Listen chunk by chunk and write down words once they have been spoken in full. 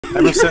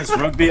Ever since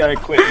rugby, I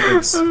quit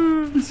legs.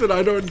 He said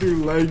I don't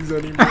do legs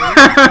anymore.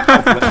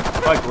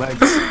 Fuck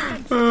legs.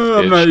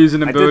 I'm not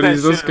using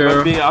abilities. Let's go.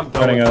 Rugby, I'm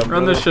going up.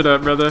 Run this shit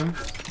up, brother.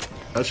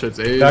 That shit's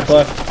age. Back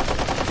left.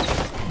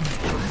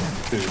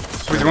 Dude,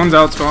 Wait, one's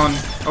out spawn.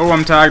 Oh,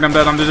 I'm tagged. I'm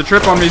dead. There's a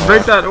trip on me.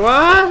 Break that.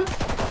 What?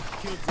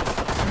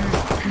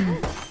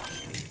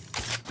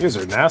 you guys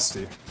are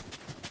nasty.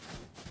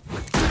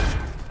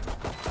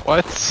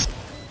 What?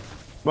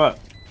 What?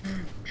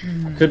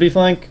 Could be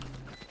flank.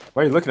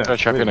 Why are you looking at I tried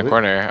to trap you in the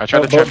corner. I tried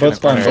Oh, to trap you in both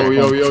the corner. spawns. Oh,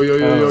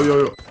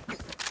 yo.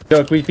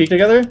 Yo, can we peek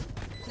together? Do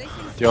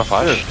you have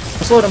flash?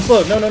 I'm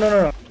slowed.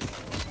 No.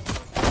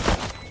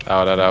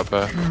 Out,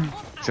 but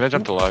he's gonna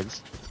jump the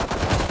logs.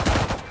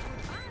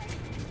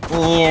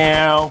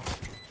 Meow.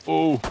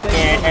 Oh.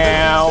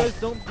 Meow.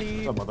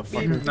 Oh,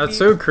 motherfucker. That's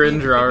so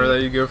cringe, Robert,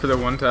 that you go for the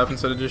one tap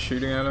instead of just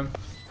shooting at him.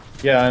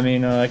 Yeah, I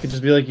mean, I could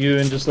just be like you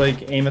and just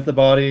like aim at the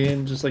body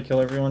and just like kill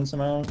everyone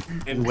somehow.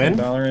 And win?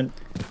 Valorant.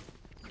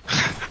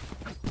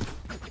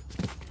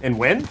 And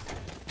win?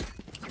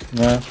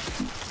 Yeah.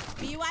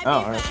 Oh,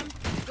 alright.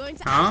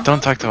 Huh?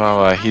 Don't talk to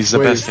Wawa. He's the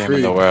best game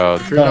in the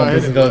world. You're not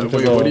this hitting is that. the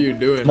Wait, what are you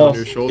doing No. on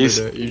your shoulder?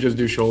 You just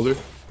do shoulder?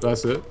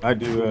 That's it? I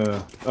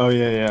do, oh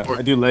yeah.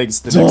 I do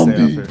legs the next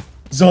day after.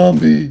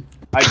 Zombie!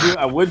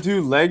 I would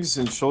do legs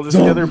and shoulders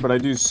together, but I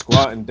do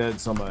squat and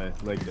deads on my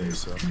leg days,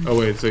 so. Oh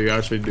wait, so you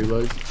actually do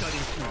legs?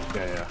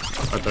 Yeah.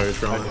 I thought you were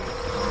trolling.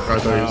 I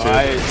thought you were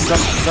serious.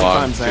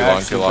 Sometimes I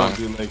actually too long. don't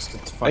do legs to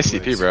fuck Nice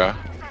CP, legs. bro.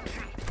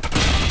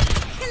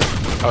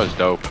 That was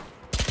dope.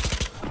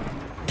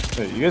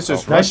 Hey, you guys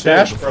just Nice rushed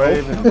dash, in before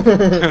I bro.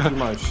 even do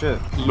my shit.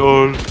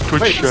 Lol. Wait,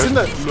 it's in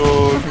the...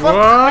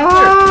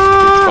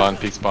 What?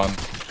 Peek spawn.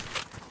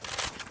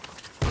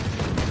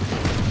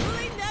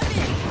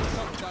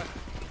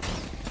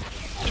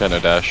 Jenna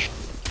dash.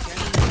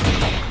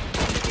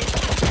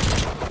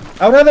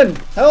 Out heaven!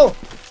 Help!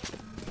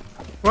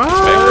 What?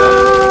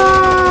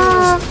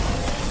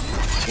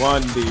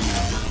 1D.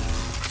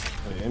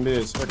 Hey,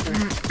 NBA Spectre.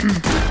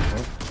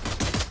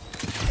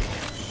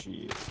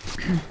 Shit.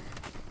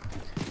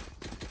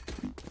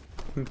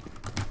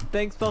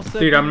 Thanks for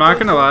Dude, I'm not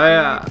gonna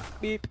lie.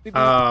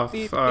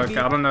 Fuck.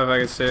 I don't know if I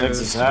can say That's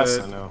this. his ass,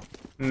 I But know.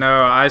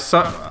 no, I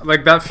saw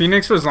like that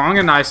Phoenix was long,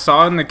 and I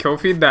saw in the kill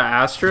feed that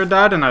Astra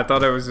died, and I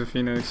thought it was the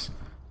Phoenix.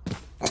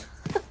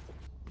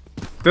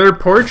 Their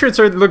portraits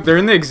are they're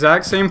in the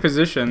exact same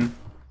position.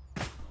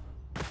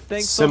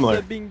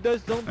 Similar.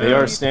 They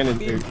are standing.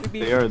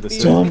 They are the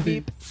same.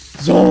 Zombie!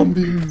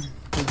 Zombie!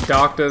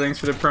 Doctor, thanks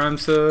for the prime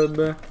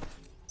sub.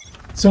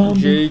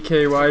 Zombie!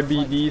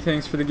 JKYBD,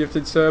 thanks for the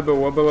gifted sub. A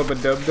wubba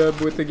wubba dub dub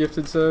with the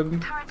gifted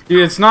sub.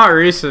 Dude, it's not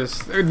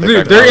racist.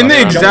 Dude, they're in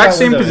the exact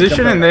same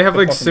position and they have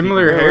like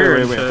similar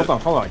hair. Wait,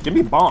 hold on. Give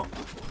me bomb.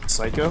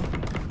 Psycho.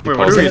 Wait, what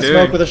are we In his doing?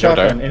 smoke with a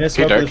shotgun. In his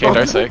smoke with a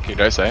shotgun. Can you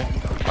dare say?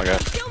 Okay.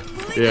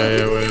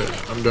 Yeah,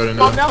 wait. I'm going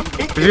now.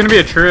 There's gonna be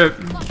a trip.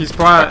 He's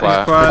flat.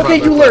 He's flat. Okay,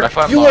 you lurk!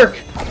 You lurk!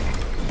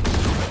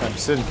 I'm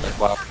sitting.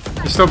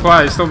 He's still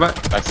flat. He's still back.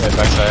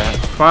 Backside.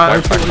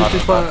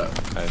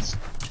 Flat. Nice.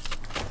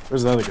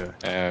 Where's the other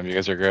guy? You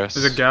guys are gross.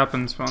 There's a gap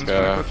in spawn.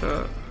 Let's Watch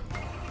out.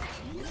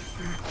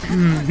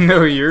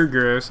 No, you're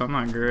gross. I'm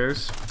not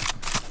gross.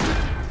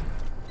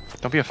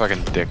 Don't be a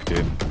fucking dick,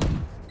 dude.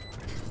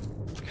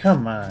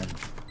 Come on.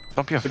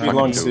 Don't be a Could be fucking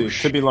long C.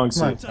 douche. Could be long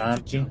Come on, C.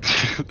 Zombie.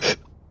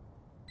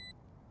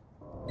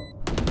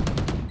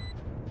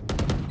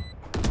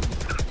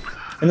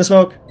 In the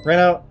smoke. Ran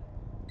out.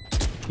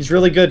 He's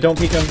really good. Don't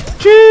peek him.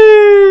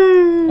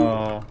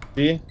 Oh.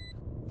 B?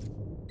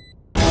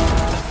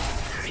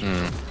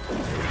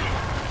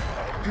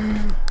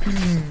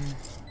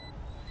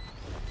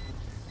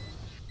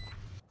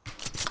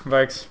 Have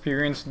I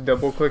experienced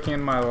double clicking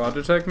my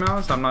Logitech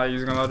mouse? I'm not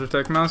using a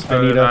Logitech mouse,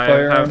 but need a I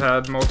firearm.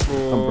 have had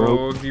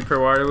multiple G Pro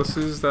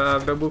wirelesses that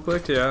have double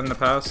clicked. Yeah, in the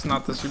past,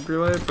 not the super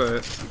light,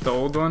 but the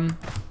old one.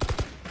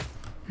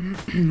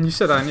 You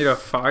said I need a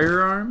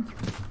firearm?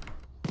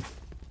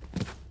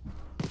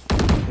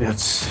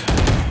 It's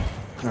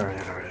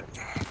alright.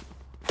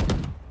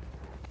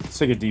 Let's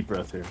take a deep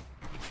breath here.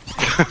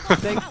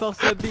 Thanks for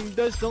subbing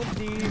the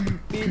zombie.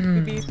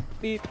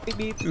 Beep.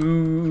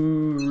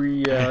 Ooh,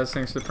 yeah,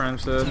 thanks to Prime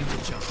said.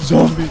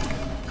 Zombie!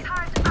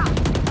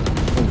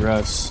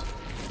 Congrats.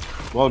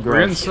 Well,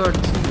 We're getting gross.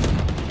 sucked.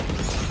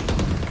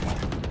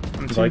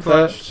 I'm You team like that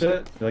flashed.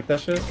 shit? You like that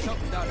shit?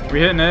 We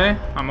hitting A?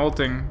 I'm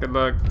ulting. Good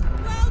luck.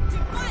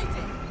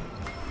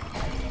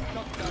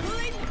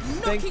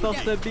 Thanks for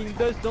subbing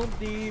the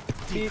zombie.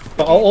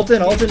 I'll ult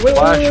in.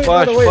 Wait.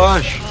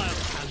 Flash.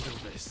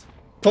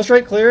 Close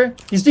right, clear.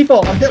 He's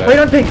default. I'm right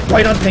on pink.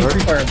 Free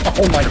fire.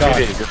 Oh my god.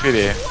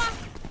 Graffiti.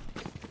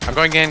 I'm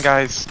going in,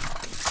 guys.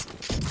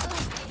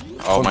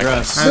 Oh my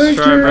god. Congrats. Nice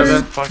try,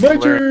 brother. Fucking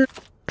blur.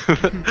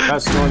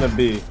 That's going to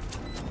be.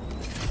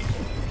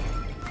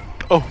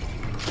 Oh.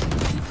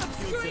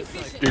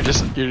 You're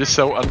just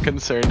so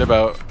unconcerned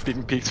about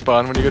being peak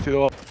spawn when you go through the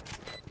wall.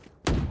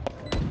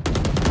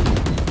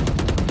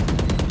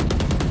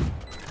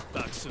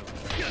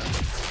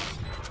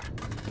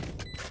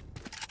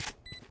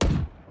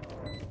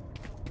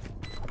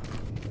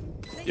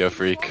 Yo,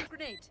 freak.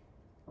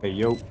 Hey,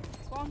 yo.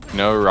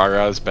 No,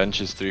 Rara's bench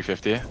is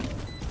 350.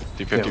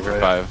 350 Yeah, for right.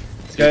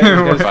 5. This guy,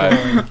 this guy's Five.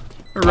 falling.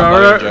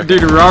 Rara,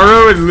 dude,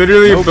 Rara would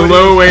literally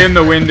blow away in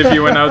the wind if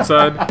you went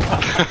outside.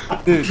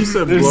 Dude, He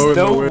said there's blow in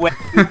the no wind. way.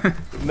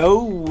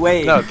 No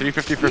way. No,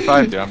 350 for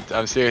 5, dude.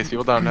 I'm serious.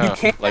 People don't know.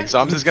 can't- Like,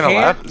 Zombs is you gonna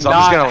can't laugh.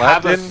 Zombs is gonna not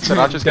laugh, have a- dude.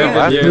 Sinatrá's Yeah, gonna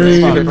laugh. yeah, dude. yeah,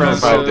 It's yeah, 350 for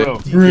 5, yeah. dude.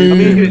 I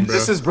mean, Bro.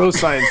 this is bro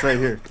science right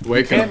here.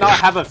 Wake You up. can't not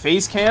have a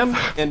face cam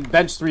and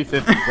bench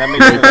 350. That makes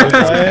no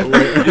sense.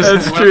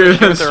 That's You true. wanna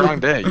show That's the true. wrong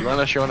day. You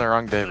wanna show on the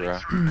wrong day, bro.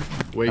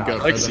 Wake up. Like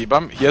brother.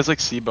 C-bum? He has like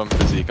C-bum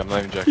physique. I'm not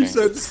even joking. He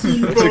said That's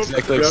C-bum.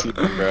 exactly like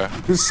C-bum, bro.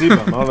 Who's C-Bum?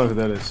 I don't know who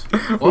that is.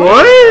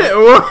 What?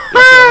 Oh,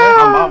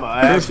 mama,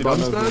 I Chris actually don't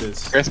know who Bumstead? it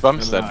is. Chris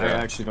Bumstead, I bro.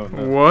 actually don't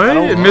know. What? I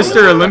don't know.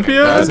 Mr.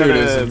 Olympia? That Is that dude a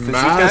is physique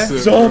guy? massive.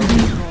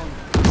 Zombie.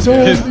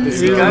 Zombie.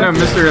 Is You he don't know guy?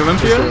 Mr.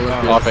 Olympia?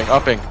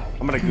 Upping.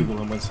 I'm gonna Google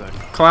him one sec.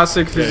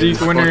 Classic Yeah, physique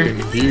he's winner.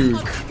 fucking huge.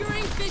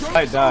 I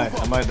might die.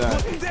 I might die.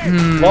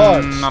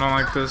 Logs. I don't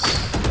like this.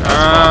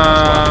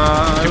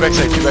 Two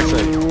backside, two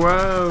backside.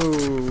 Whoa.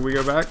 We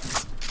go back.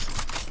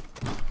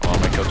 Oh,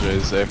 my killjoy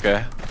is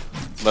AFK.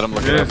 Let him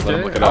look it up. Let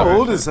him look it How up.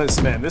 old is this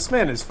man? This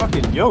man is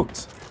fucking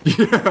yoked.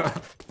 Yeah.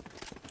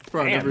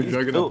 Probably Damn, every he's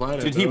drug on the built.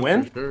 planet. Did he though,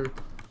 win? for Sure.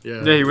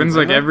 Yeah. Yeah, he wins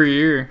like every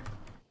year.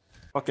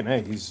 Fucking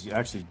hey, he's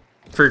actually.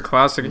 For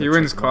classic, he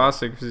wins check him out.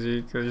 classic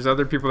physique. There's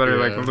other people that are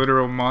like Yeah.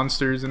 literal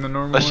monsters in the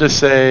normal. Let's one. just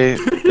say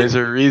there's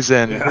a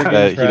reason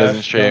that he doesn't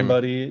Gun stream.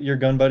 buddy, your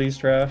gun buddy's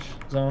trash.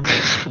 Zone.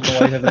 I don't know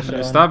why you have that shit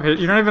on. Stop hit.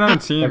 You're not even on a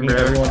team, Fucking bro.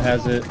 everyone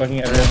has it.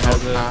 Fucking everyone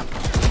has it.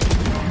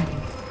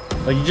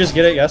 Like you just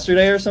get it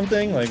yesterday or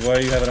something? Like why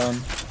do you have it on?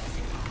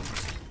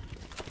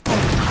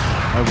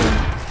 I win.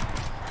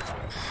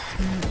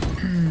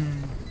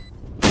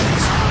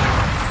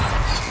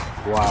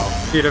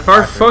 Wow. Dude, if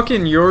our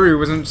fucking Yoru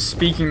wasn't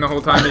speaking the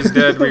whole time he's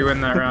dead, we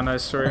win that round, I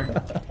swear.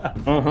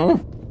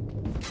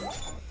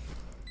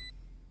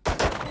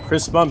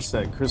 Chris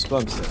Bumstead. Chris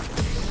Bumstead.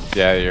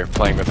 Yeah, you're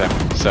playing with him,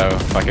 so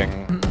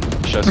fucking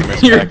show some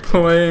You're respect.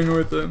 playing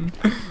with him.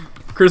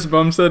 Chris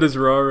Bumstead is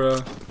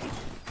Rara.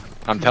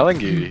 I'm telling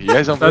you, you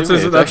guys don't believe That's me.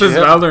 his, It's that's his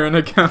actually him. Valorant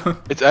account.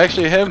 It's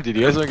actually him, dude.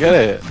 You guys don't get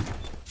it.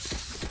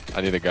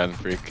 I need a gun,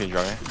 freak. Can you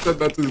draw me?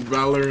 That's his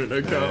Valorant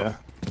account.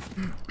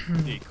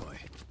 Yeah.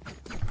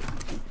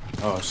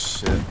 Oh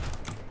shit.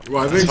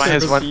 Well, I That's think why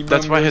his Chris one.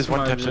 That's why his Bum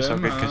one taps are so goes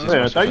to good. my Because gym, his Wait,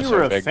 I one thought taps you are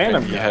were so a big, Phantom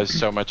and he guy. has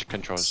so much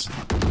controls.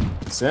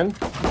 Sin?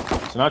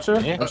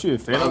 Sinatra? Yeah. Aren't you a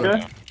Phantom Yeah.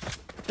 guy?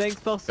 Thanks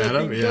for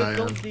Phantom? subbing, Yeah, I Dust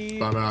am. Don't Deep.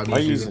 But I'm out Why are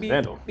you this using season.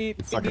 Vandal? You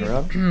fucking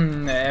around?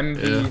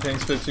 MB, Yeah.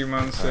 thanks for 2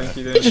 months. Thank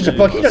you. It's just a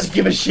bug. He doesn't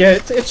give a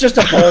shit. It's just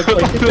a bug.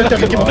 Like, it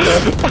doesn't give a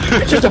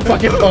fuck. It's just a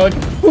fucking bug.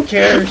 Who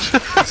cares?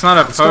 It's not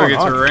a pug, going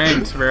it's on?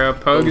 ranked, bro. A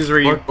pug is where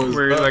you, Fuck was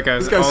where that? like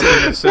This an guy's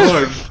alternate so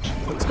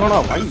system. What's going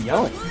on? Why are you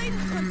yelling?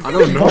 I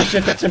don't know. More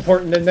shit that's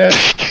important than this.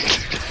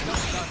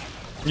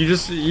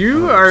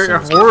 You are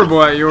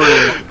horrible at your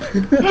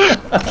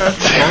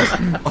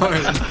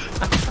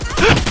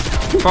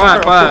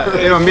flat.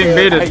 Yo, I'm being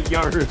baited. Hey,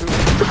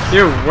 Yaru.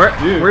 Yo,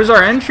 where's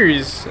our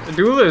entries?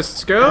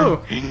 Duelists,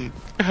 go.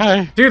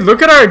 Hi. Dude,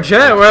 look at our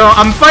jet. Well,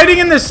 I'm fighting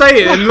in the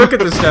site, and look at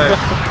this guy.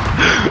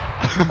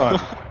 Come on.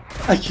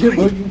 I can't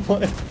look and play.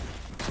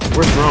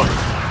 We're throwing.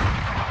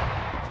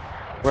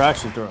 We're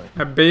actually throwing.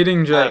 A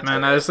baiting jet,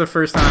 man. That's the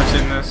first time I've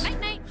seen this.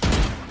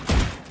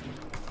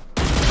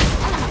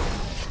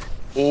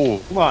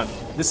 Oh. Come on.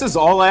 This is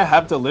all I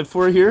have to live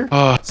for here.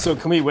 Uh. So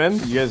can we win?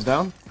 You guys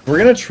down? We're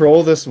gonna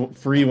troll this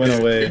free win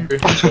away.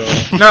 So,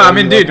 No, I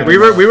mean, dude, we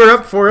were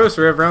up 4-0,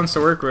 so we have rounds to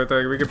work with.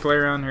 Like, we could play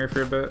around here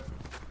for a bit.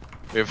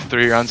 We have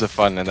 3 rounds of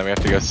fun, and then we have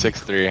to go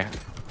 6-3. Hey,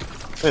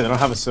 they don't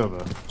have a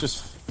Sova.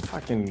 Just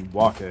fucking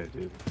walk it,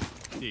 dude.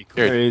 Here,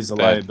 There is a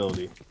that-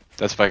 liability.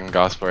 That's fucking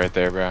gospel right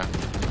there, bro.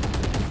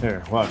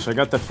 Here, watch. I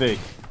got the fake.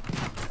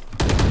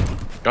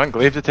 You want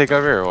Glaive to take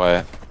over or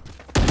what?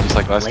 Just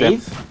like last game?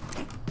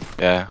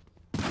 Yeah.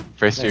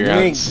 First 2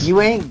 rounds.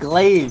 You ain't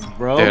Glaive,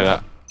 bro. Dude,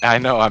 I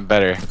know I'm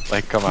better.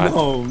 Like, come on.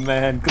 No,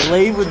 man.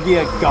 Glaive would be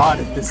a god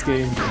at this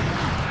game.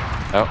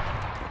 No.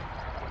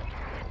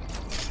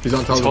 He's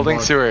on top He's of holding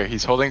the sewer.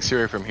 He's holding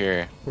sewer from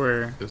here.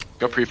 Where?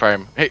 Go pre-fire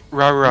him. Hey,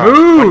 rah.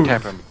 Move! One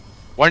tap him.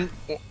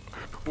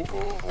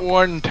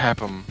 One tap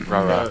him.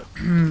 Rah.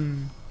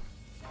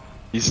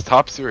 He's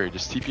top sewer.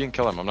 Just TP and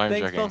kill him. I'm not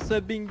even Thanks for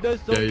joking. subbing,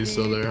 Dust Yeah, Don't he's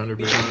still Deep. there,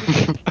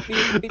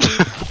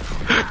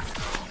 100%.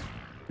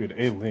 Dude,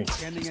 A link.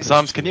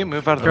 Zombs, can you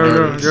move out of the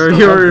Go, way?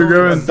 you're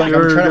going. I'm trying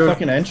to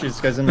fucking enter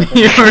this guy's in the.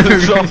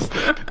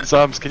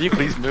 Zombs, can you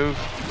please move?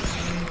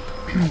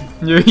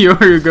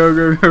 You're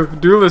go.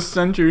 Duelist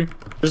sentry.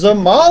 There's a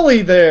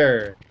molly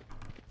there.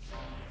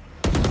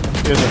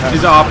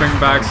 He's opping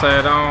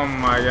backside. Oh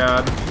my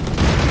god.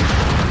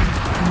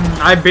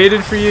 I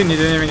baited for you and you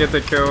didn't even get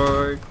the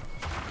kill. Like,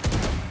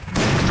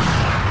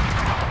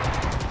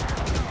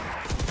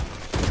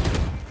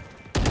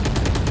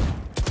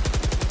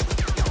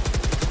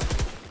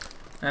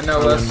 I know,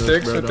 I'll less win this,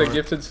 6 bro, with the don't worry.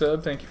 gifted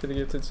sub. Thank you for the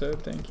gifted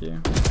sub. Thank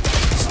you.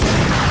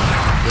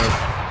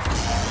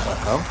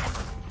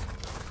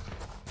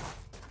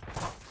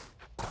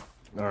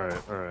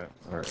 Alright.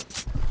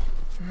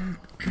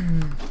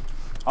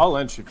 I'll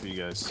entry for you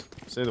guys.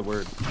 Say the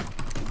word.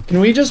 Can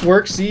we just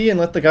work C and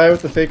let the guy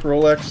with the fake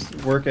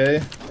Rolex work A?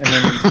 And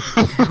then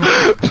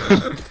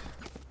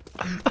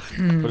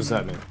What does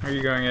that mean? Are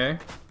you going A?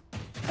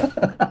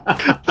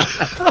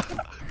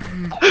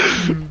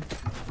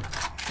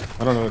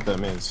 I don't know what that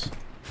means.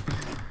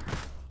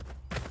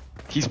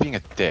 He's being a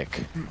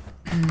dick.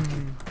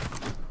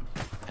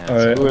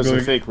 Alright, Who has a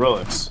going... fake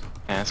Rolex?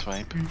 Ass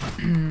wipe.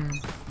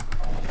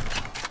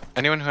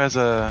 Anyone who has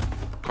a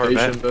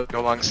Corvette,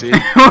 go long C.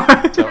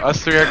 So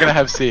us three are gonna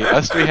have C.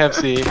 Us three have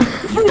C. You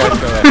guys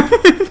go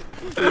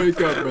in.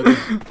 Wake up, brother.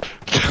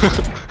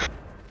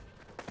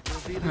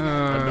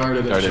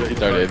 Darted. He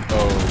darted.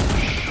 Oh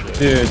shit.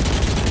 Dude,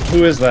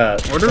 who is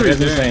that? What are we That guy's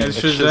doing? insane.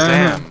 It's It's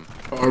Shazam.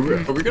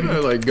 Shazam. Are we gonna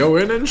like go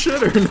in and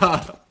shit or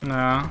not?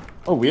 No.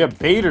 Oh, we have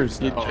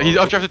baiters now. He's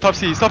updrafted top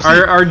C. He's top C.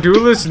 Our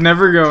duelists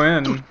never go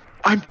in.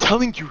 I'm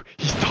telling you,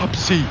 he's top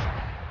C.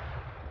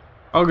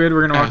 All good,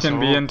 we're gonna walk in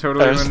B Asshole. and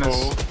totally win this.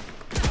 Asshole.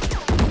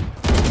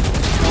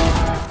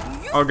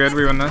 All good,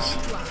 we win this.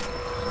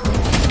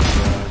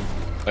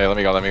 Wait, let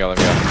me go.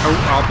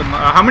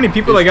 Oh, how many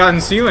people I got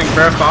in ceiling,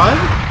 bro? 5?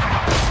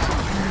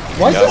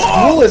 Why is this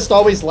duelist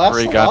always last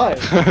Three alive?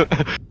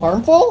 got.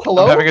 Harmful?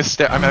 Hello?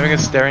 I'm having a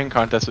staring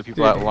contest with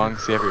people at long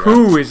C every round.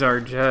 Who is our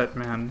jet,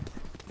 man?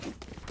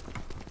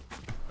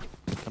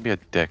 Don't be a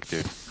dick,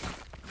 dude.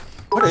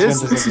 What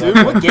is this, dude?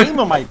 What game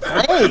am I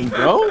playing,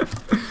 bro?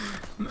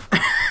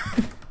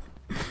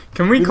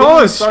 Can we We call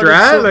a literally started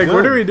strat? so Like,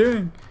 what good. are we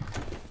doing?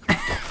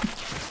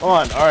 Hold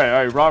on,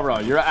 alright, rah.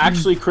 You're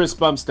actually Chris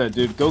Bumstead,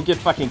 dude. Go get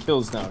fucking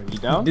kills now. Are you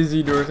down?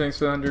 Dizzy Door, thanks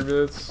for 100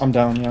 bits. I'm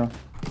down, yeah.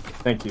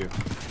 Thank you.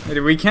 Hey,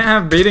 we can't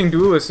have baiting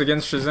duelists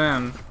against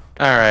Shazam.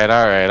 Alright.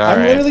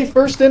 I'm literally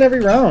first in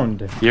every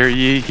round. Hear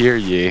ye.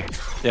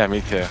 Yeah,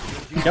 me too.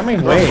 Get my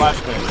Bro, way.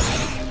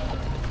 flashbangs.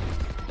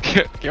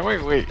 Can't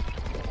wait.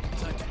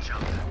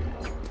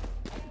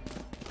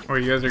 Oh,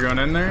 you guys are going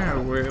in there?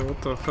 Oh, wait,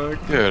 what the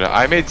fuck? Dude,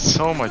 I made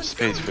so much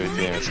space for the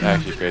team. It's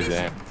actually crazy.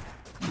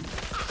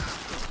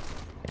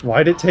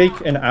 Why'd it take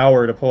an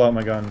hour to pull out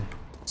my gun?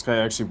 This guy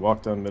actually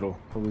walked down middle.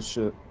 Holy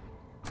shit.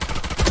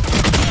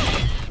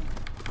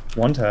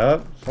 One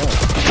tap?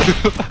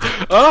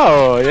 Fuck.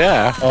 Oh,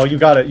 yeah. Oh, you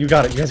got it. You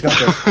guys got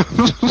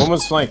this.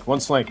 One's flank.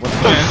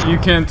 You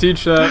can't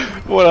teach that.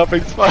 What up,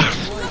 big spot?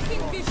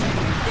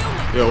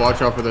 Yo,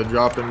 watch out for the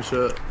drop and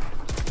shit.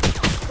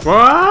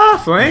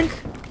 What? Flank?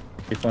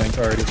 He flanked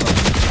already.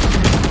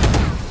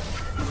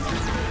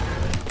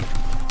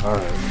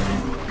 Alright.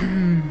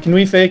 Can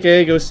we fake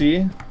A, go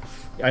C?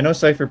 I know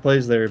Cypher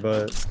plays there,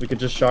 but we could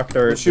just shock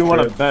dart. If you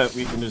want to bet,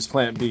 we can just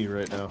plant B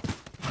right now.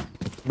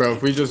 Bro,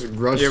 if we just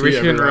rush Yeah, C we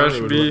every can round, rush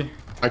it would B. work.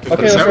 I can Okay,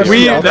 put let's it rush down.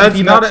 B. I'll That's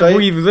be not. outside.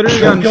 We've literally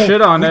Yo, gotten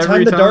shit on we every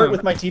timed the dart time.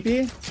 with my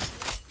TP?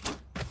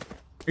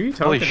 Who are you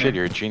talking Holy to? shit,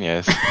 you're a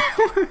genius.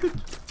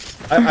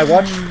 I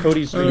watched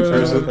Cody's stream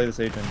first to Uh. play this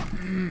agent.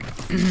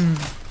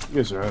 You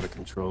guys are out of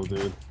control,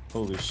 dude.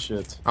 Holy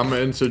shit. I'm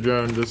gonna insert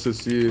drone just to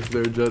see if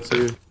their jets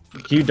here.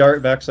 Can you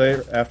dart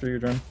backside after your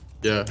drone?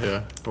 Yeah.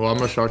 Well, I'm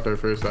gonna shock dart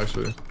first,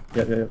 actually.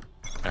 Yeah.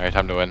 Alright,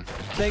 time to win.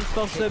 Thanks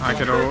for subbing. I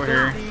could ult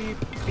here.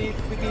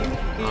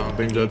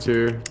 Big jets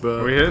here, but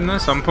Are we hitting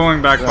this? I'm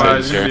pulling back flat.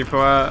 It's gonna be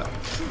flat.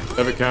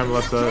 have a cam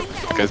left side.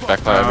 Guys,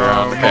 backfire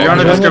around. You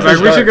wanna Drone just go with back?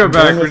 his We should go dart.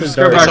 back. Drone We with just his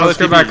go dart. back. They Let's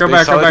saw go the back. TP. Go They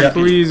back. saw Go the back. TP.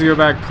 Please go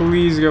back.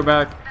 Please go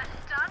back.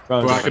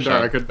 Bro, Well, I can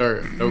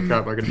dart. No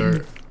cap, I can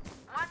dart.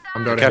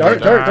 I'm darting. Cap.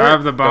 Dart. I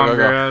have the bomb Go,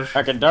 go, go. garage.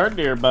 I can dart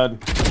here, bud.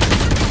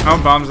 Oh,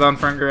 bombs on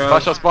front Flash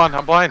garage. out spawn,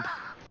 I'm blind.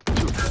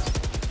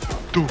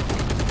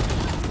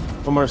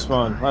 One more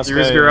spawn. Last He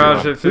was guy.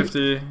 garage at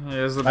 50. He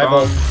has the I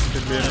bomb. vote.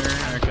 Could be in here.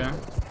 Okay.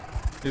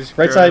 He's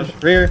Right garage.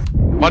 side, rear.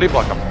 Body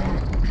block him.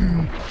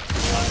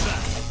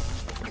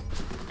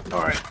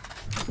 Alright.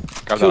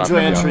 Grab Killjoy that on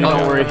entry, me.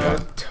 don't worry.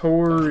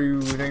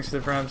 Toru, thanks to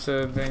the prime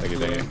sub. Thank Thank you,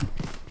 you. thank you.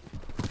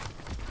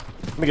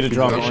 Let me get a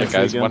drop Good on Shit, entry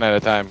guys, again. one at a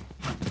time.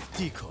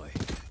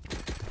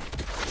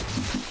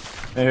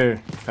 Hey,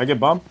 here. Can I get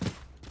bomb?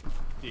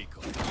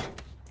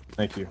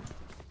 Thank you.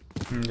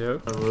 Yep.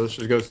 Alright, well, let's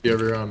just go see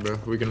every round, bro.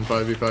 We can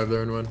 5v5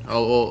 there and win.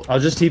 I'll ult. I'll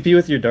just TP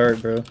with your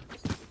dart, bro.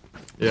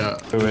 Yeah,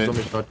 Do just it. let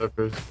me shot that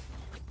first.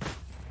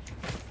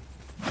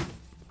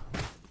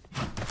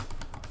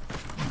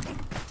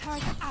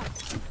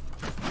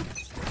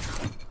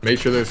 Make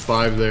sure there's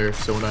 5 there,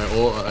 so when I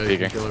ult, I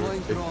Peeking. can kill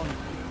everything.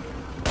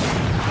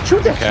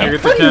 Shoot the Okay. cam.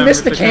 Get the How do you cam, miss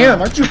get the the cam?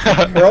 cam. Aren't you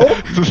bro?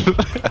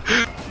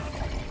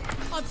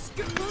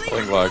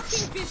 Pulling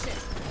logs.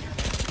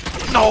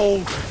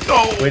 No!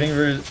 Waiting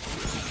for.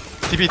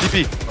 TP.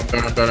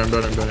 I'm done.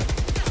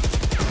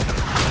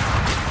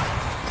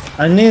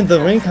 I need the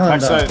ring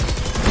conduct. Backside.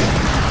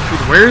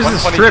 Dude, where's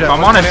this 120 trip? jet,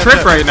 I'm on a 120 trip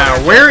jet. right now.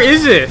 Where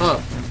is it? Huh.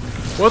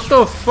 What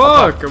the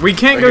fuck? We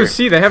can't Right go here.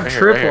 see. They have Right here,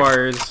 trip right here.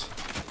 wires.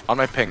 On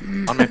my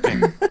ping.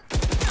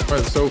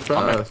 Went so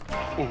fast.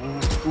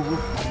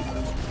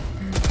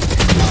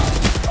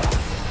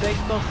 Thanks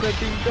for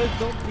subbing. Those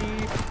don't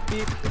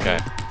deep. Okay.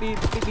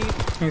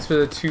 Thanks for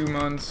the 2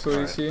 months,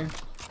 Lucy.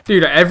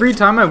 Dude, every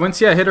time I went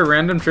see, I hit a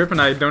random trip and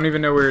I don't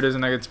even know where it is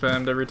and I get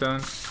spammed every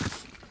time.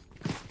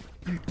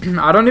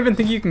 I don't even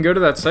think you can go to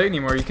that site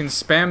anymore. You can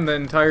spam the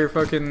entire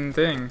fucking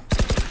thing.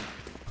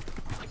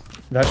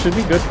 That should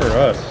be good for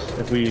us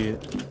if we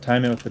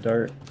time it with the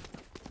dart.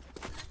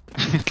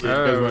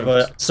 Oh.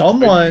 But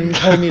someone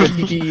told me to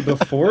TP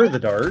before the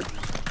dart.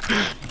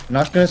 I'm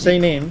not gonna say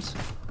names.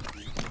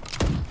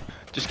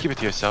 Just keep it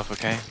to yourself,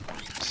 okay?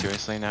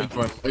 Seriously now.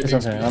 It's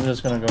okay. I'm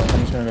just gonna go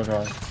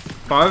garage.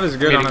 5 is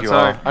good on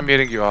attack. I'm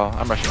meeting you all.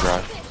 I'm rushing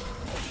garage.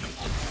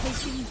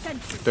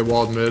 They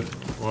walled mid.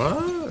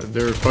 What?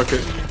 They're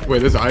fucking. Wait,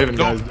 this Ivan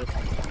guy's.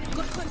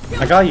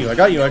 I got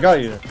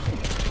you.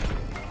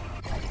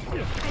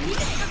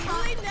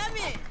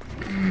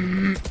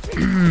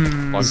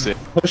 Long C.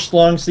 Push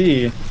long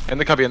C. In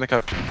the cubby, in the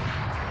cubby.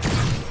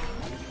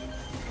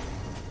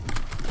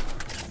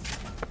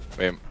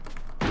 Wait,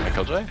 I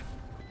killjoy?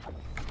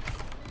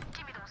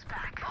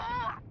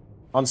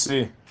 On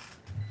C.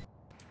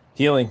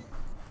 Healing.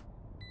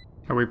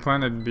 Are we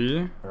planted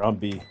B? Or on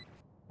B.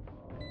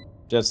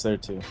 Jet's there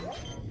too.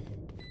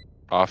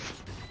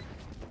 Off.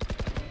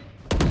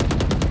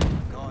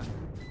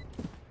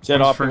 Jet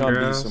Comes hopping for on B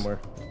grass. somewhere.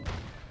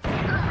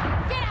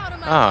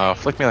 Oh,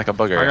 flick me like a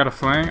booger. I got a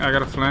flank.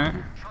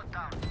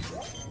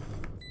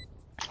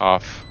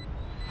 Off.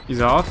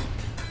 He's off.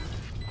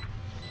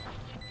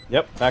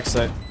 Yep,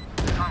 backside.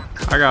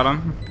 I got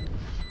him.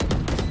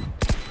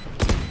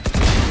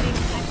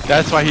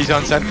 That's why he's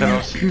on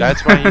Sentinels.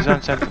 That's why he's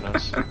on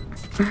Sentinels.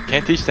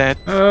 Can't teach that.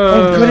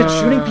 I'm good at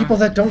shooting people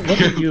that don't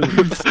look at you.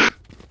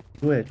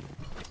 Do it.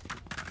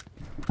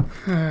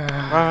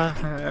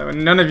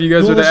 None of you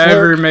guys would Duelist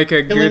ever lurk, make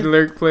a good killing-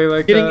 lurk play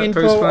like Getting that.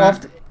 info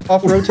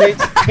off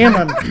rotates.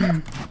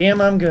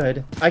 Damn, I'm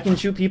good. I can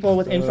shoot people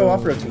with info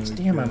off rotates.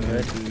 Damn, I'm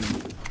good.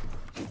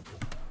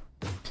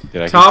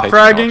 Dude, I can Top type them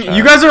all fragging. fast.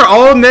 You guys are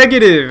all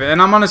negative, and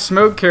I'm on a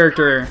smoke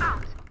character.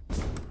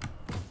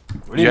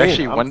 What do You mean?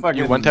 actually I'm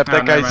fucking- you one tap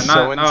that Oh, guy never mind. so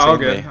No, all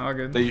insanely good, all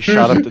good. that you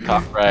shot up the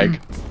top frag.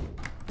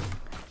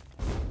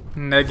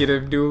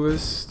 Negative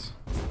duelist.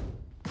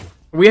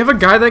 We have a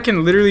guy that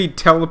can literally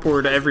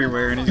teleport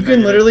everywhere, and he's You can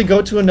negative. literally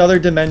go to another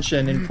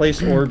dimension and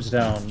place orbs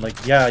down.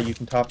 Like, yeah, you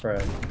can top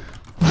frag.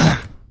 Like,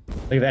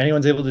 if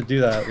anyone's able to do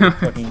that, we're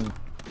fucking.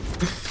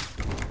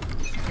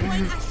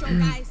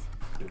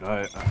 Dude,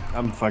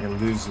 I'm fucking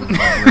losing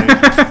my brain.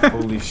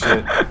 Holy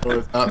shit. I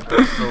think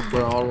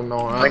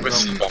with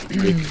C-bomb.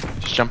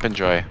 Just jump and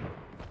joy.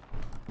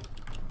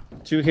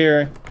 2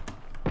 here.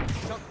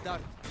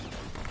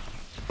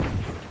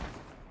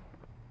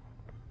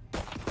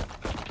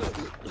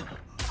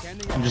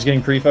 I'm just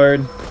getting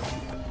pre-fired.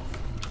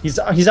 He's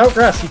out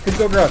grass. He could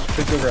go garage. Out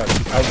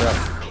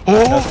grass.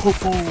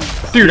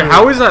 Oh, Dude,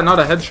 how is that not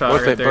a headshot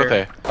both A, right both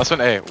there? A. Last one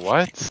A.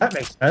 What? That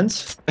makes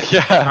sense.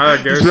 Yeah.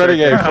 Ghost He's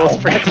running A. right Full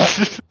there.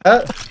 sprint.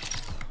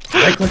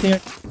 Right clicking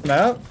at the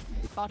map.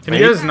 Can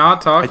you guys not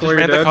I talk just while you're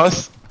ran the dead?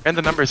 cost and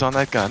the numbers on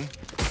that gun.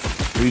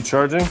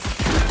 Recharging?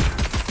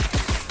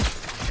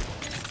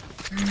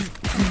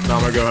 No,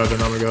 I'm gonna go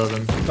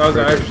heaven. That was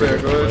actually a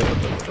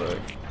glitch.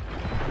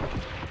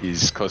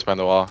 He's close behind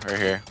the wall, right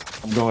here.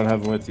 I'm going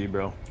heaven with you,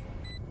 bro.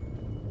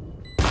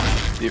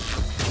 Deep.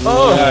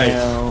 Oh!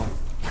 Nice.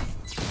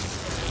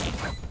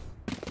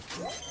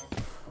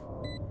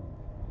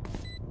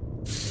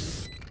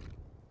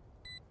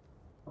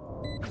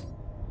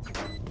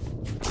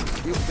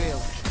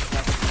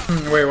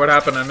 Wait, what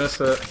happened? I missed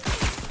it.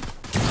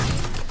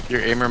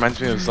 Your aim reminds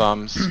me of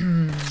Zombs.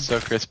 So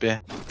crispy.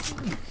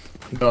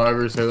 Don't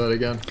ever say that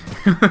again.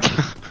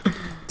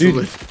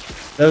 Dude,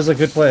 that was a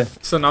good play.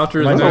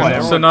 Sinatra Might is as well, known,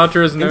 everyone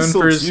Sinatra is known for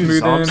Insults his you,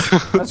 smooth aim.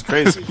 Zombs. That's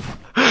crazy.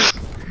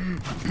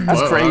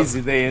 That's What? crazy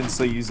they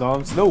insult you,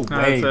 Zombs. No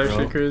Nah, way, that's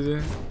actually bro.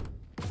 crazy.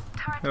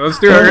 Let's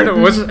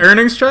do what's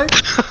earnings check?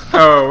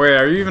 Oh wait,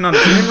 are you even on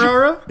a team,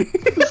 Rara?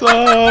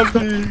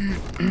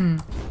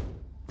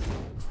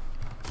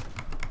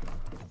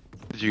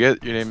 Did you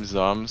get your name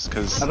Zombs?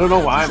 Cause I don't know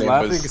why his I'm name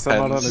laughing was because I'm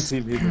not on a Tens-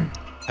 team either.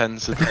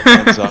 Tens to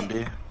 10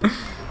 zombie.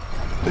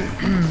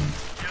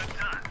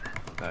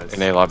 Nice.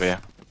 In A lobby.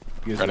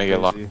 You guys are Renegade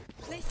lock. crazy.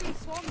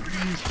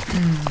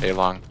 A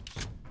long.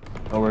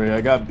 Don't worry,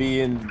 I got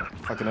B and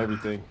fucking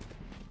everything.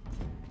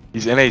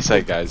 He's in A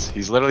site, guys.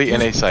 He's literally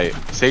in A site.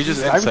 Sage is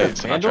Is in Ivan site, a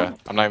Vandal? Sinatra.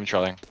 I'm not even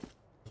trolling.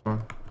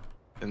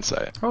 In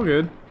site. Oh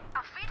good.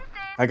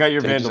 I got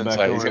your Sage is Vandal in back.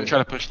 site. Don't He's gonna worry. try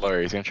to push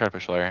lower. He's gonna try to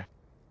push lower.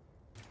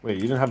 Wait,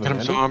 you didn't have a Get him,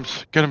 Vandal?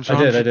 Zombs. Get him, I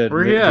Zombs. did.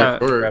 Where he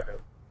at?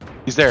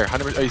 He's there.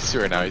 100%. Oh, he's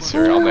sewer now. He's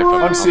sewer. I'll knife him. I'll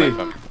Let's see. knife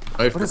him.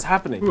 What is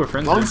happening? Ooh, a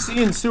frenzy. Long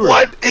C and sewer.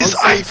 What is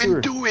Long C and Ivan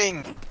sewer.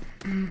 doing?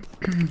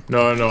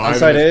 No,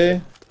 Inside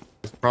Ivan.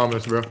 A.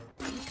 Promise, bro.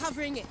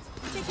 Covering it.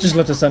 Just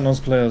let the Sentinels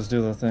players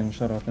do the thing.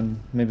 Shut up, and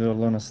maybe they'll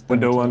learn us.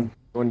 Window one.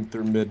 Going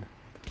through mid.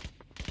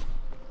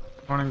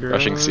 Morning, girl.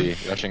 Rushing C.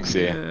 Rushing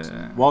C.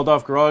 Yeah. Walled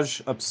off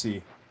garage, up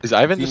C. Is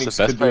Ivan Phoenix just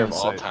the best could be player on of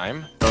all site.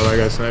 time? Oh, that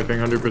guy's sniping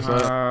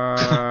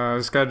 100%.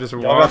 This guy just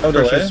got walked no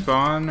pressure delay?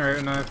 spawn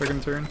right now if I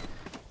can turn.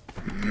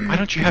 Why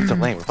don't you have the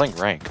lane? We're playing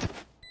ranked.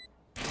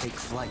 Take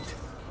flight.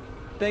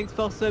 Thanks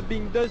for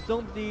subbing the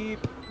zombie.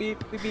 Beep,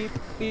 beep, beep,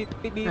 beep,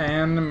 beep, beep.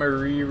 And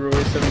Marie Roy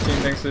 17,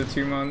 thanks for the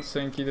 2 months.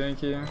 Thank you,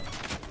 thank you.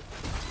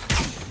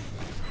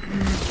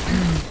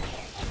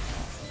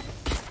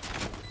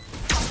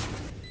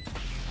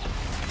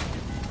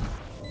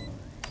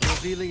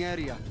 Revealing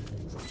area.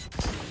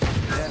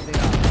 There they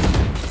are.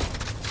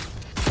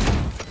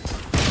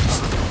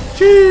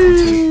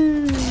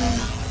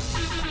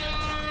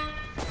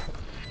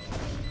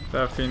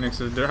 That Phoenix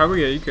is there. How we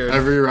get eco?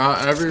 Every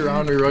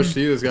round we rush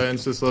C, this guy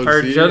insta slowed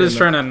Our C. Jett is and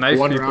trying to knife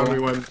one people. round we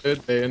went mid,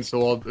 they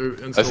insta-walled.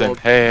 Listen,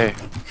 hey,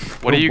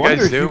 what do you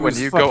guys do when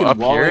you go up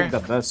here? The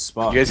best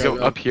spot. You guys go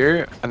up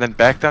here and then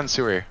back down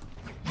sewer.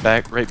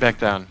 Right back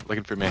down,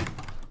 looking for me.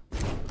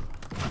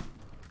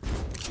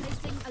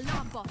 Placing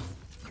alarm bot.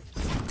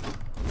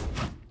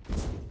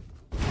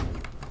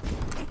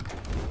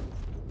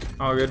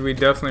 Oh, good. We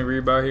definitely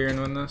rebound here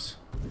and win this.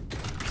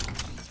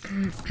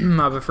 I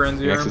have a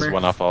frenzy Phoenix is armor.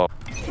 one off all.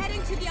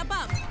 Heading to the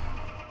above.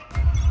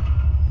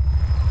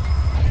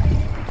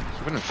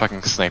 You wouldn't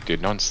fucking snipe,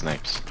 dude. No one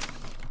snipes.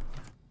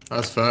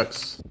 That's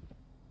facts.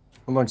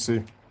 I'm like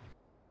C.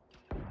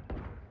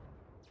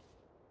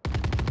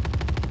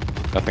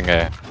 Nothing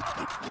A.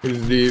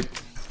 He's deep.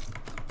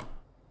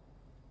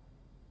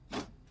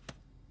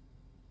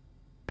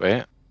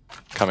 Wait.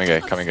 Coming A,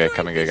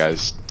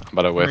 guys. I'm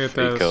about to Look whiff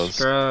at 8 that kills.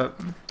 scrap.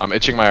 I'm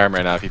itching my arm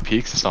right now. If he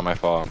peeks, it's not my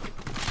fault.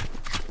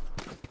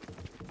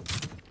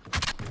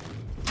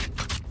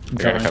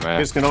 They're gonna come You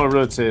in. guys can all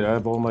rotate. I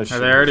have all my shit. Are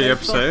they already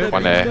upside?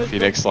 1A,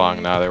 Phoenix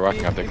long. Nah, they're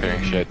walking up. They're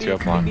clearing shit. 2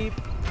 up long.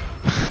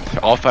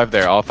 All 5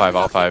 there. All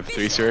 5.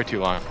 3 sewer,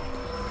 2 long.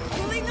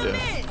 Pulling them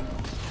in.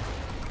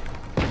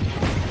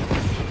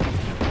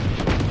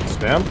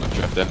 Spam? I'm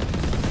drifting.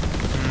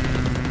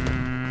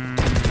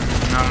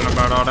 I don't know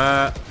about all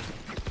that.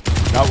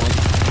 Got one.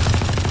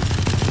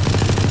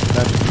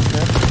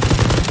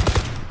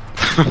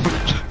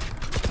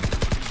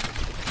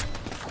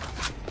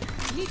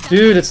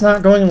 Dude, it's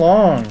not going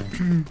long.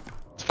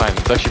 It's fine.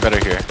 It's actually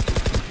better here.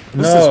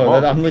 No,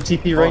 I'm the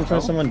TP right in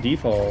front of someone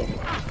default.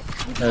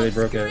 No, they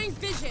broke it. Obscuring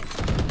vision.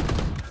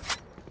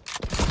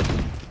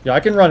 Yeah,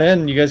 I can run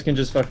in. You guys can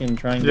just fucking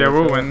try and Yeah, get a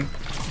we'll kill. win.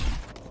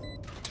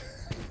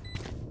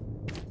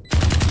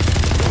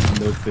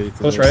 No faith in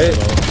Close this right. at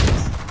all.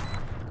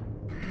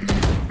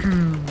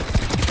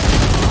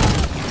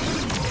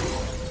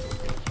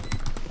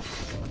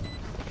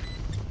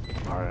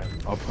 Alright,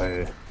 I'll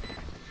play.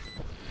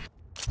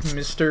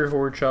 Mr.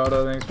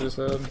 Horchata, thanks for the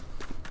sub.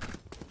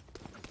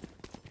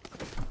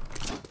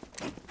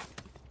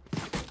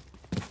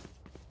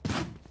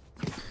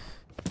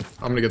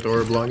 I'm gonna get the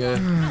orb long A.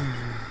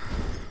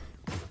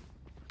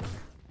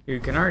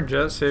 Dude, can our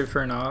Jett save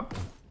for an op?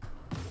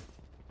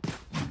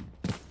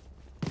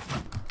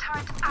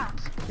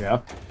 Yeah.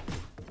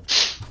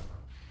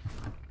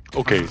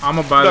 Okay. I'm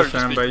a buy the Don't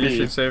sham, speak but you me.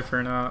 should save for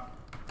an op.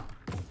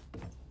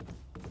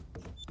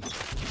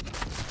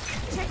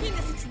 Checking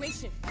the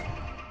situation.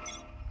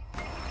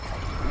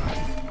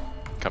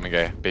 Coming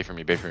A. Bait for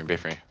me.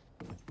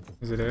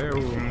 Is it A? Oh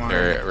my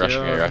They're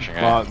rushing God. A, rushing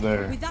A. Bot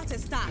there. Without a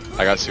start.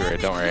 I got sewer,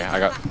 don't worry.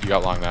 You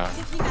got long now.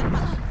 Taking them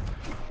back.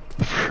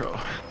 Bro.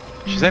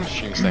 She's aiming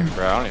shooting sniper,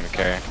 bro. I don't even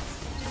care.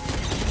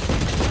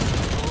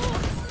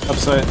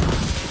 Upside.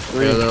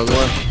 3, Yeah, they're 1.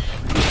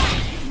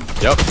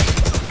 Yep.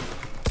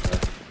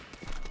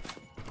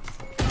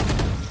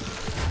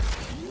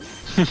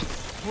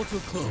 Portal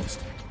closed.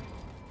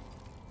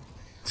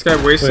 This guy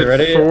wasted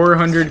ready?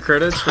 400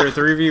 credits for a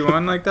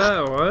 3v1 like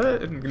that?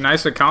 What?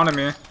 Nice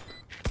economy.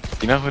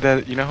 You know who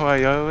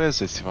IO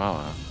is? It's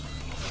Chihuahua.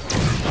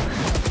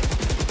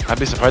 I'd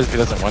be surprised if he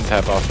doesn't one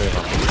tap off of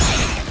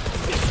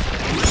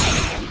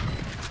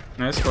them.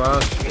 Nice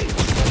flash.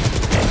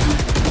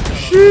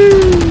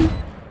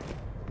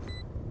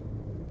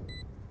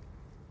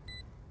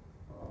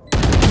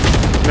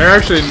 They're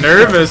actually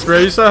nervous, bro.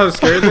 You saw how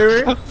scared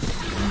they were?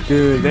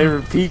 Dude, they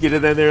were peeking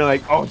and then they were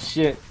like, oh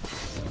shit.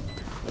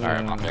 Alright,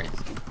 I'm hopping.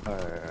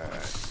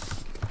 Alright.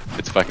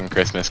 It's fucking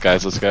Christmas,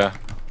 guys. Let's go.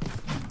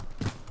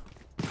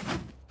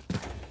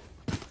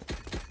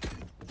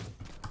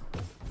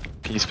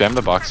 Can you spam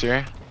the box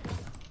here?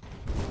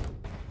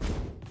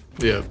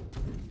 Yeah.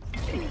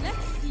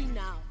 Let's see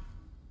now.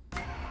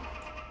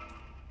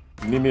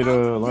 You need me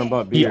to learn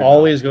about B? He or no?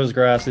 always goes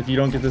grass. If you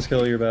don't get this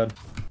kill, you're bad.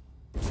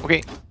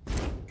 Okay. Do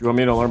you want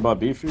me to learn about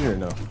B for you or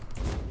no?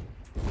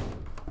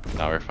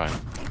 No, we're fine.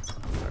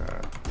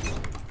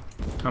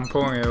 I'm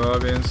pulling a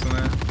lobby instantly.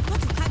 Got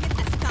to target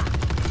a start.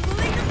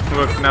 Pulling them.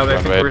 Look, now they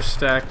Run think mid. we're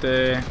stacked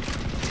A.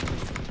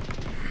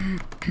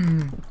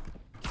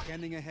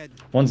 Scanning ahead.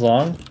 One's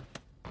long.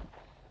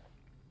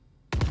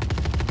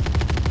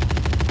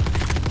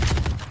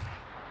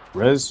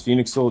 Res,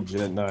 Phoenix Soul,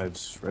 Jet,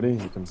 Knives. Ready?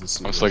 Here comes the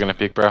C. I'm still gonna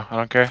peek, bro. I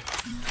don't care.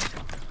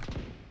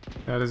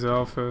 That is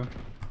alpha.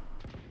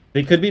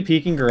 They could be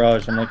peeking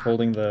garage. I'm like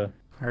holding the.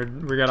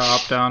 We gotta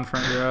opt down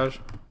front garage.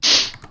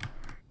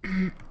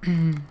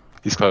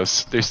 He's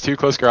close. There's 2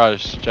 close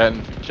garage. Jet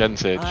and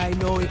Sage. I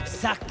know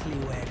exactly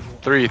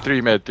where you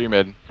 3 mid.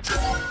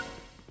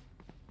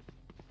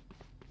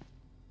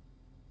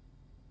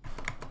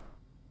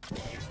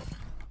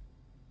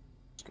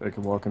 I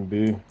can walk in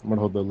B. I'm gonna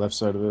hold the left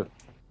side of it.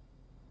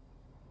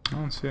 I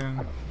don't see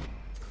him.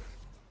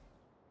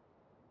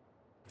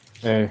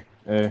 A.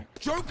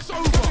 Joke's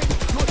over.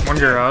 One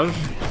garage.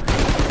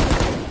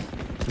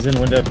 He's in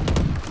window.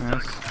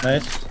 Nice.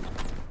 Nice.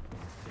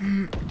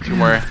 2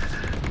 more.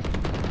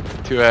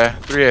 2A,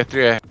 3A,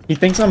 3A. He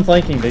thinks I'm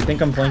flanking. They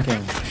think I'm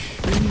flanking.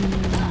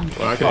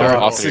 Well, I can try.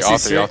 All three, all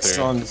three, all 66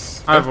 three. on...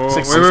 I have ult.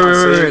 66 Wait, on wait.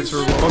 Sage. It's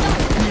revolving.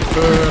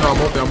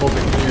 I'm ulting, I'm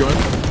ulting. Can you go in?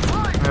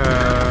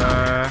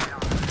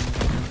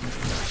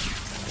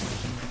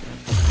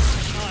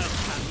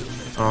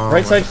 Oh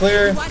Right my- side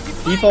clear.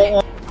 Default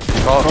one.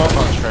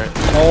 Oh, straight.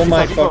 Oh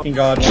my fucking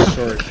god, one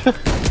short.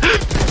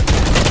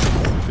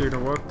 Dude,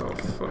 what the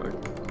fuck?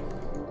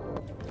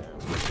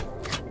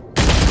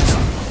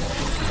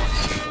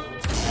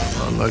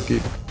 Unlucky.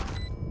 I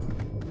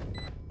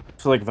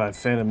feel like if I had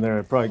Phantom there,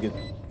 I'd probably get...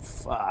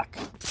 Fuck.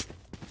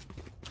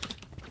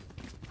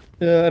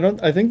 Yeah,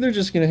 I think they're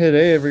just gonna hit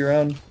A every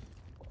round.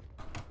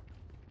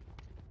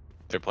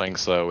 They're playing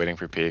slow, waiting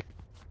for peak.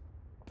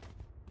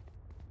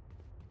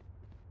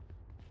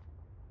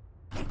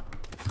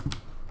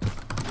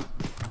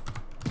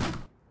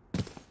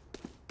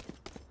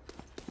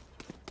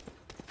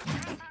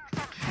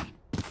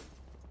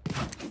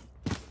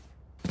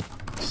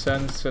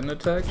 Send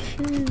attack.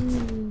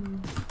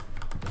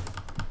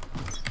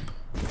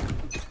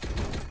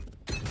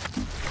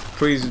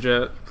 Please,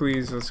 Jet.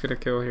 Please, let's get a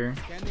kill here.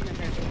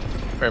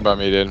 Worry about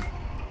me, dude.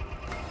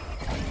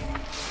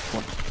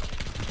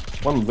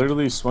 One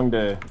literally swung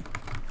to...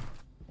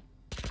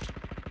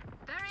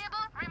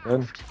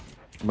 Good.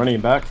 I'm running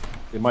it back.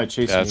 They might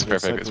chase me. Yeah, it's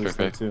but perfect, it's Cyclone's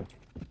there perfect. too.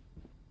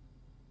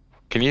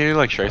 Can you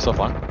like show yourself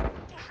long?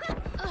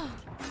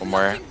 One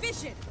more.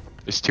 Vision.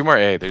 There's 2 more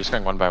A. They're just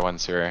going 1 by 1,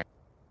 Siri.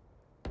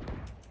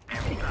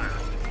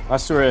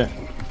 Astra.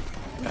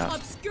 Yeah.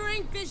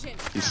 Obscuring vision.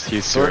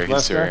 He's Siri, he's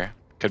left Siri. there.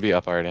 Could be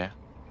up already.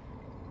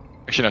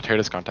 Actually, no, turret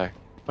is contact.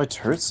 My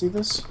turret see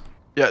this?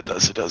 Yeah, it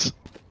does, it does.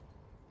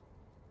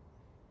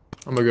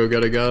 I'm gonna go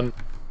get a gun.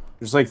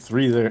 There's like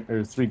 3 there,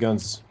 or 3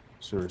 guns.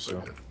 Sure,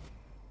 so.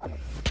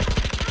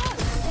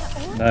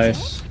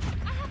 Nice.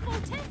 I have more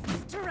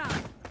tests to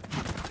run.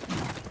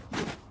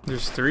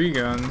 There's 3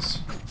 guns.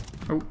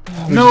 Oh. We just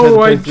had to No,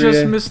 play I 3A.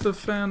 just missed the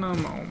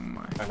Phantom. Oh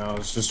my. I know, I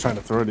was just trying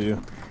to throw to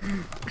you.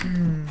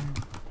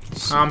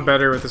 I'm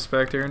better with the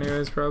Spectre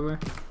anyways, probably.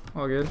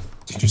 All good.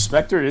 Dude, your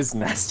Spectre is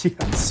nasty,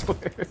 I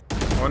swear.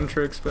 One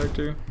trick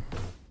Spectre.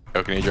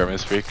 Oh, can you draw me a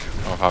speak?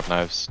 I'll pop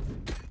knives.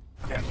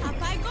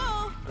 Up I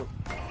go.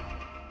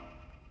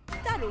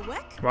 That'll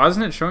work. Why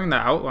isn't it showing the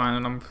outline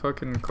and I'm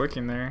fucking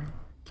clicking there?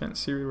 Can't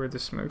see where the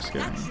smoke's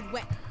That getting. should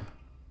work.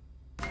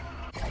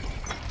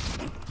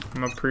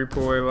 I'm a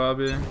pre-pull A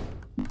lobby.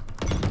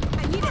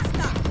 I need a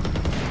stop.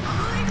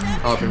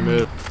 Hopping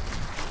mid.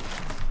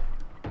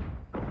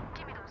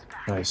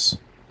 Nice.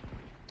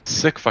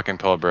 Sick fucking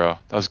pull, bro.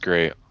 That was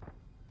great.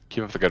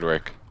 Keep up the good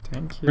work.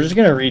 Thank you. We're just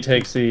gonna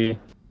retake C.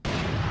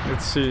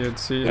 Let's see,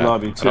 let's see. Yeah.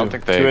 Lobby, I 2. don't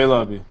think they- 2A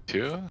lobby.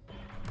 2?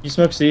 You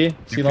smoke C? You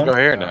C can long? go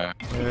here? No.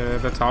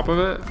 The top of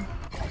it?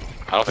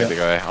 I don't think they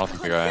go A. I don't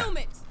think they go A.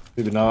 Concealment.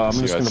 Dude, no, I'm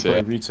See just what I gonna see.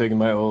 play retaking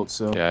my ult,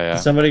 so. Yeah, yeah.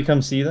 Somebody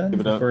come C then? Give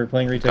it up. Before we're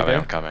playing retake Coming, A?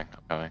 I'm coming,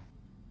 I'm coming.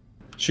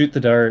 Shoot the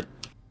dart.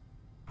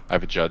 I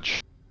have a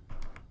judge.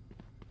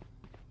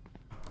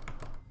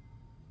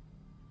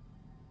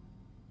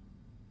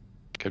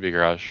 Could be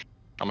garage.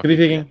 I'm Could be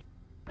peeking.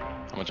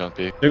 I'm gonna jump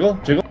B. Jiggle?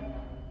 Jiggle?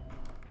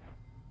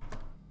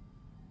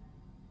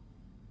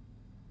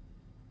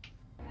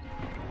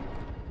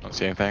 Don't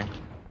see anything.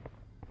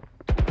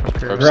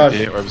 Okay. Orbs Garage.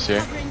 here, orbs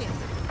here. Bring it.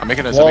 I'm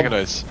making noise, Wall. I'm making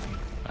noise.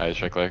 I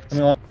just right clicked. I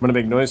mean, long. I'm gonna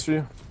make noise for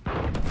you.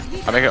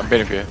 I'm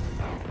baiting for you.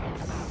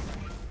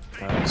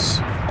 Nice.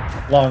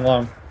 Long,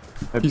 long.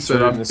 Have He you said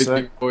turret I'm in a making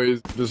sec?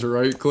 noise. Just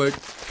right click.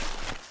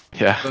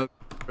 Yeah.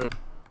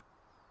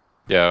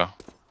 Yo,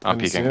 I'm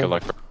Didn't see peeking. him. Good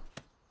luck.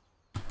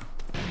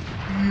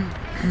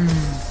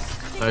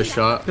 Nice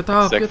shot. Get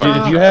up, Sick get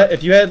fucking- up.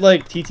 If you had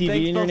like TTV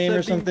Thanks in your for name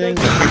or sending something,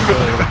 those. you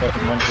really would've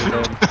fucking went for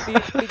that.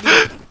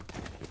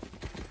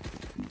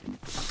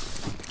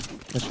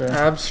 Yes, sir.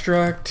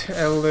 Abstract,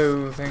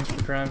 hello. Thanks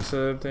for Prime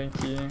sub,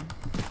 thank you.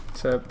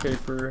 Sub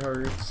paper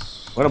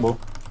hearts. Winnable.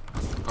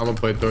 I'm gonna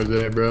play towards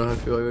it, bro. I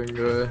feel like they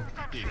can go ahead.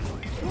 I'll You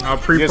guys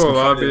pre-pull can fight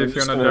lobby it. if I'm you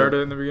just wanna gonna- dart it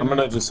in the I'm beginning.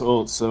 gonna just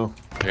ult, so.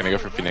 You're gonna go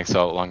for Phoenix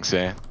out long C.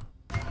 Right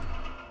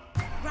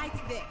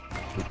there.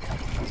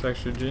 It's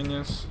actually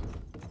genius.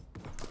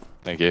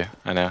 Thank you.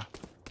 I know.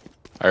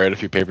 I read a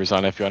few papers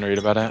on it if you want to read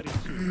about it.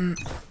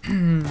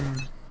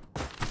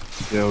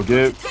 Yo,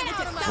 dude.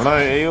 When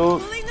I A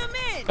ult, Pulling them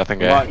in.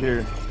 Nothing a lot gay.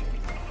 here.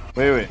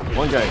 Wait,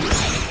 one guy.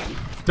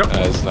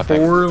 It's nothing.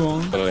 4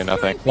 long. Literally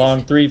nothing.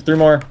 Long, three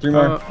more.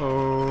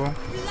 Uh-oh.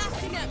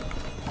 Blasting up.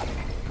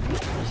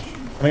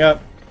 Coming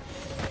up.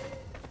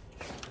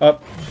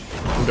 Up.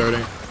 I'm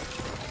darting.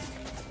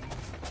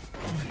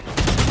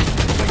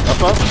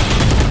 Up.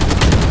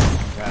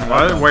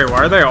 Why, wait, why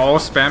are they all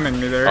spamming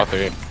me there? All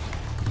 3.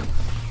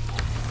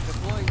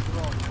 Deploying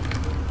drone.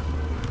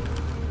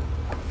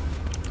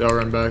 They'll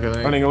run back, I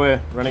think. Running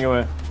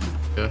away.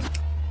 Yeah.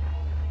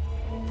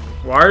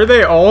 Why are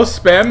they all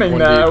spamming One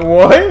that? deep.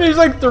 What? There's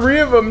like 3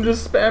 of them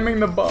just spamming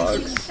the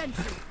box.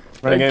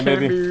 Running That A, can't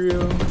baby. be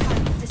real.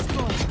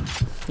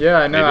 Yeah,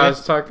 I know. Maybe? I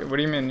was talking. What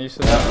do you mean? You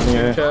said that in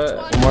yeah.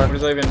 the chat. What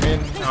does that even mean?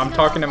 I'm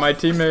talking to my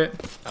teammate.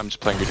 I'm just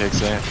playing retake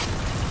today.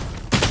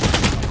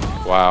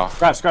 Wow.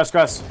 Grass.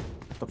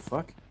 What the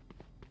fuck?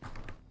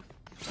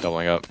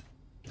 Doubling up.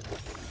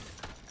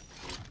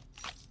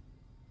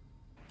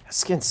 That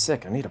skin's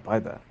sick. I need to buy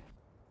that.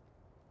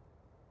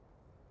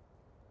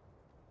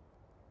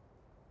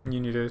 You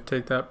need to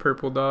take that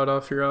purple dot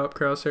off your op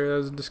crosshair. That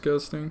was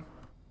disgusting.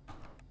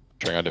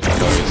 Trying out different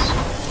colors.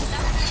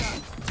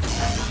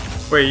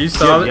 Wait, you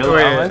saw that? yellow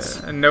Wait,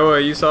 outlets? Noah,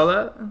 you saw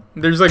that?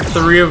 There's like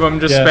 3 of them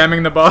just Yeah.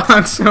 spamming the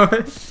bot. So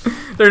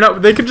they're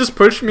not. They could just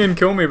push me and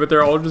kill me, but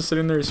they're all just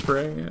sitting there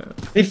spraying it.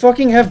 They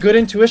fucking have good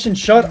intuition.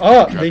 Shut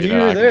up. Drop They you knew you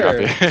down, were there.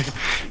 drop you.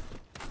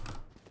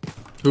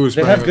 Who's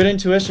They playing? have good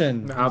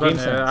intuition. I Game don't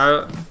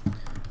know. sense.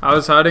 I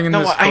was hiding in No,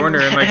 this I'm corner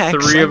and like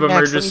Max, 3 of I'm them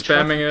are Max, just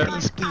let me spamming it.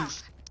 drop you.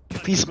 Please.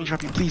 Please, let me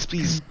drop you.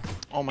 Please.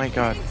 Oh my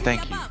god,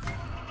 thank you.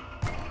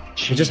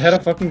 I just had a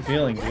fucking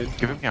feeling, dude.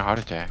 Giving me a heart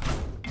attack.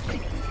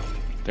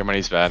 Their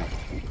money's bad.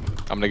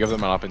 I'm gonna give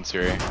them an up in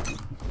Syria.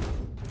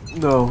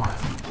 No,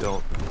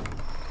 don't.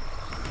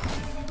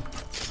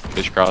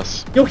 Fish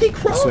cross. Yo, he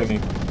crossed.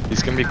 Swinging.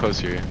 He's gonna be close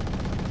here.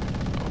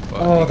 Oh fuck.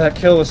 Oh, that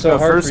kill was so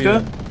hard for you.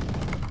 Furska?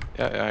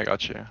 Yeah, I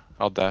got you.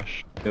 I'll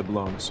dash. It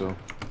belongs, so.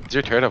 Is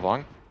your turret have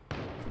long?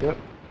 Yep.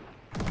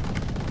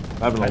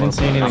 I didn't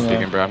see I'm anything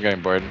peeking, long. bro. I'm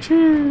getting bored. I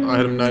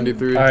hit him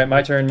 93. Alright,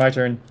 my turn.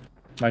 Concealment.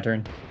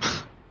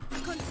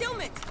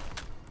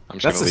 I'm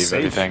just That's gonna a leave safe.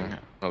 everything. I'm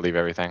gonna leave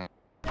everything.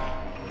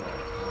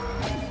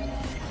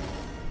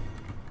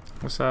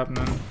 What's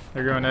happening?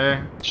 They're going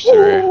A.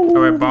 Syria.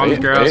 Oh wait, bombs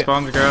Wait, grass, wait.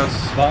 bombs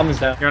grass. Bomb is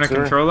down. You wanna Sir.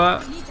 control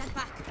that? Need that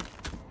back.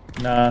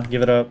 Nah,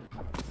 give it up.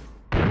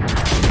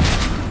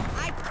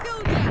 I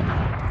killed you.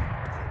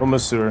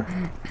 Almost sewer.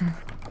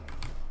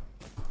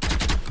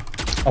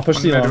 I'll push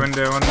One the mid long.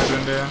 window, one mid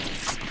window.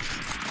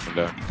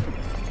 Window.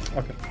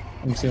 Okay,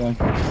 I'm sealing.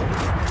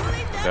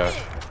 Window.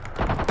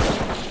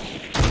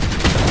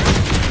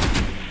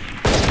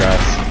 It's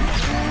grass.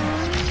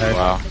 Okay.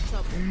 Wow.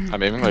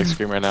 I'm aiming like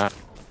Scream right now.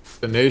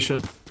 The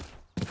nation.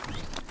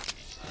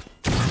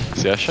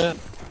 See that shit?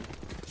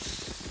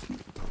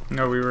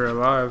 No, we were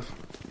alive.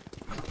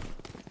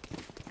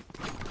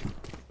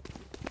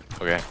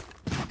 Okay.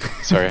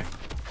 Sorry.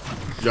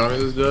 Johnny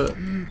is dead.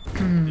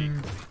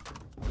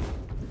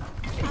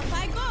 Up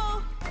I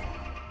go.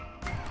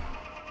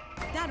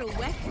 That'll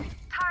work.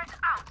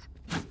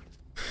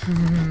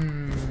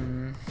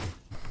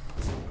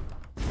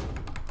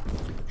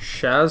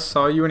 Shaz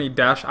saw you and he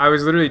dashed. I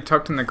was literally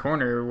tucked in the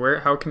corner.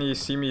 Where? How can he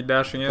see me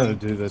dashing Gotta in?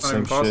 do that It's same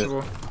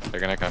impossible. They're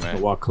gonna come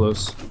in. Walk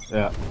close.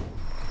 Yeah.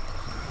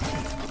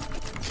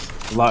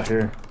 A lot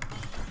here.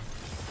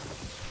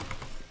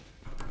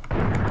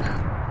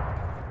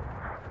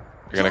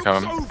 They're gonna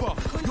come.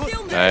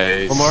 Concealment.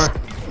 Nice. One more.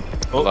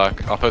 Good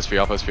luck. I'll post for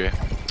you. I'll post for you.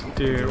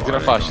 Dude, He's why gonna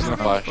are flash, you he's gonna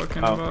going flash.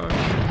 fucking Oh. bug?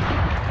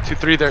 2,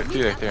 3 there.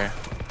 3 there.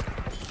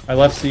 I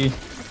left C. You're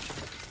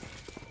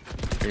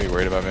gonna be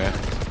worried about me.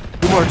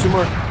 Two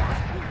more.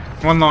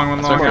 One long,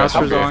 That's okay,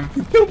 Astra's okay. long.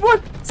 Kill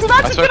one. I swear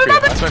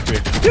for you.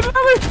 Get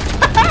another.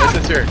 Where's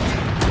the sewer?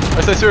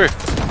 Where's the sewer?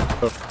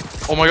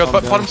 Oh my god,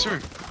 bottom sewer.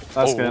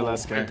 Last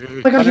guy. Oh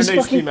my god, he's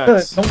 100 fucking HP good.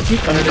 max. Don't keep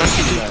John him.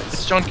 QT.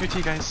 It's John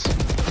QT, guys.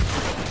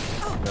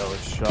 No,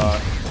 it's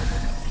shot.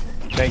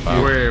 Thank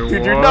you. Wait, Dude,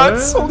 what? you're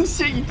nuts. Holy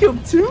shit, you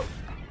killed 2?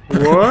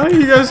 What?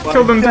 You guys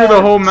killed him through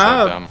the whole So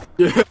map. dumb.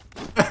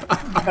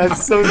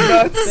 That's so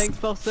nuts. Thanks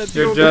for subbing.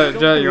 Yo,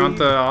 Jet, you want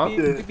the op?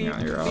 Yeah,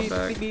 your op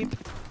back.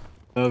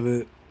 Love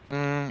it.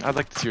 I'd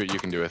like to see what you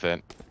can do with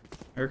it.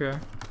 Okay. I'm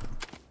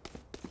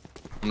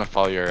gonna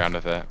follow you around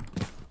with it.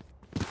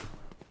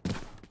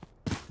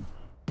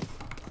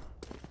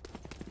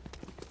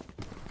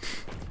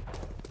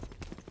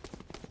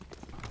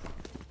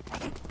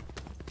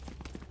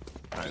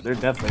 Alright, they're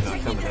definitely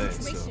not coming in,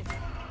 so.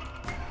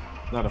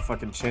 Not a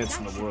fucking chance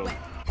in the world.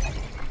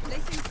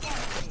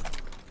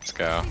 Let's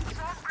go.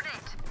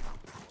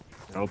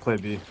 I'll play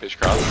B. Fish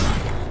cross.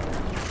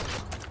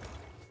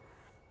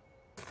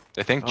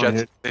 They think Oh, Jets.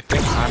 here- They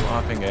think I'm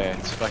offing A.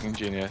 It's fucking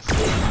genius.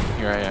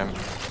 Here I am.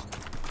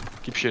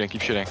 Keep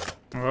shooting.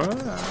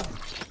 What?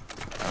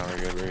 Oh,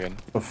 we're good.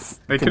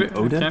 They Fucking could.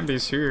 Odin? Can't be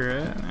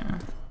sewer,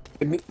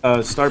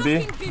 right? Star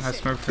B. I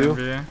smoked Two.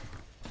 for B.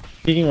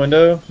 Peeking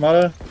window,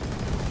 Mata.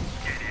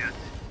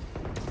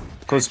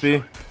 Close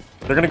B.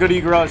 They're gonna go to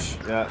you garage.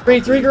 Yeah. 3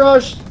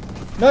 garage.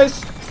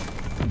 Nice.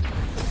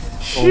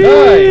 Oh,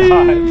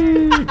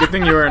 Nice. Good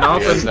thing you were an You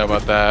guys offense. know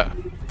about that.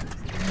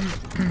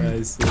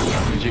 Nice.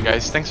 GG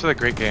guys. Thanks for the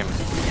great game.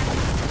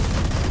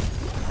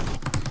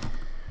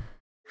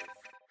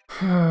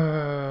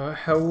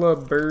 Hella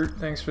Bert,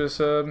 thanks for the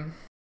sub.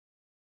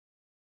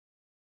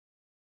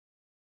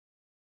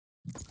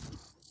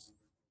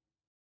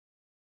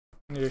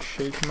 I need to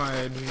shake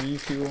my G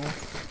fuel.